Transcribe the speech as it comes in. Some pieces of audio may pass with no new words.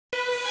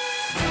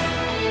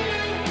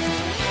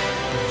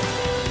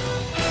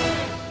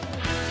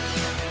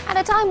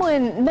At a time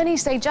when many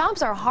say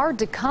jobs are hard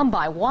to come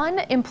by, one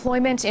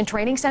employment and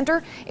training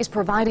center is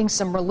providing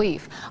some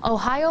relief.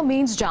 Ohio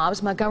Means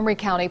Jobs Montgomery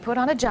County put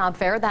on a job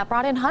fair that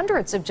brought in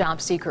hundreds of job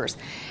seekers.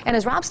 And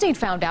as Rob Sneed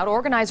found out,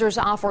 organizers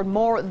offered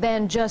more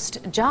than just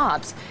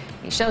jobs.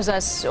 He shows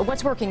us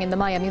what's working in the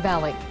Miami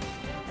Valley.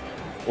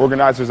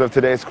 Organizers of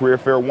today's career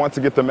fair want to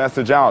get the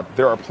message out.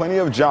 There are plenty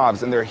of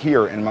jobs and they're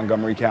here in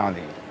Montgomery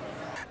County.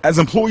 As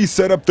employees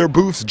set up their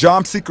booths,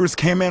 job seekers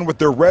came in with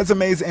their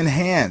resumes in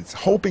hands,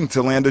 hoping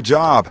to land a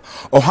job.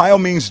 Ohio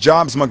Means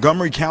Jobs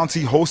Montgomery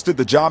County hosted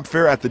the job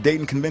fair at the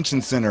Dayton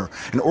Convention Center,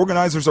 and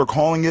organizers are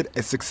calling it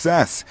a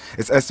success.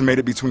 It's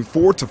estimated between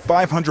 400 to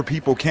 500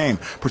 people came,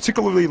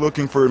 particularly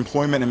looking for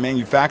employment in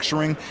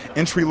manufacturing,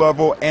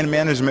 entry-level, and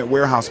management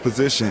warehouse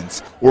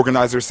positions.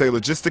 Organizers say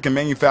logistics and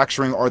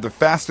manufacturing are the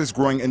fastest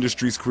growing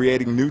industries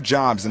creating new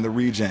jobs in the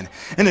region.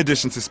 In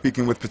addition to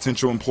speaking with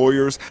potential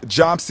employers,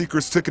 job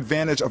seekers took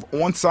advantage of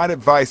on-site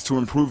advice to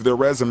improve their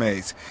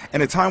resumes.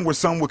 In a time where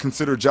some would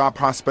consider job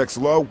prospects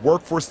low,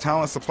 Workforce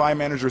Talent Supply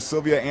Manager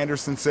Sylvia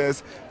Anderson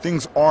says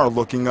things are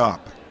looking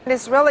up.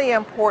 It's really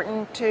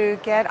important to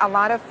get a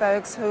lot of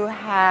folks who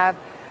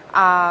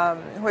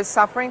are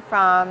suffering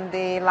from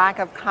the lack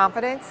of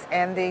confidence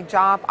and the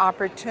job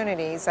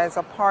opportunities as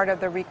a part of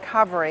the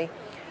recovery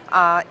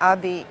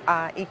of the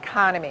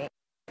economy.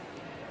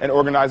 And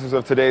organizers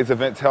of today's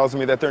event tells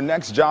me that their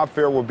next job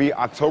fair will be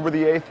October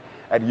the 8th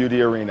at UD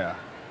Arena.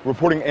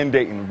 Reporting in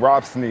Dayton,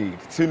 Rob Sneed,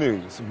 2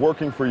 News,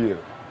 working for you.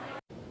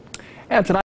 And tonight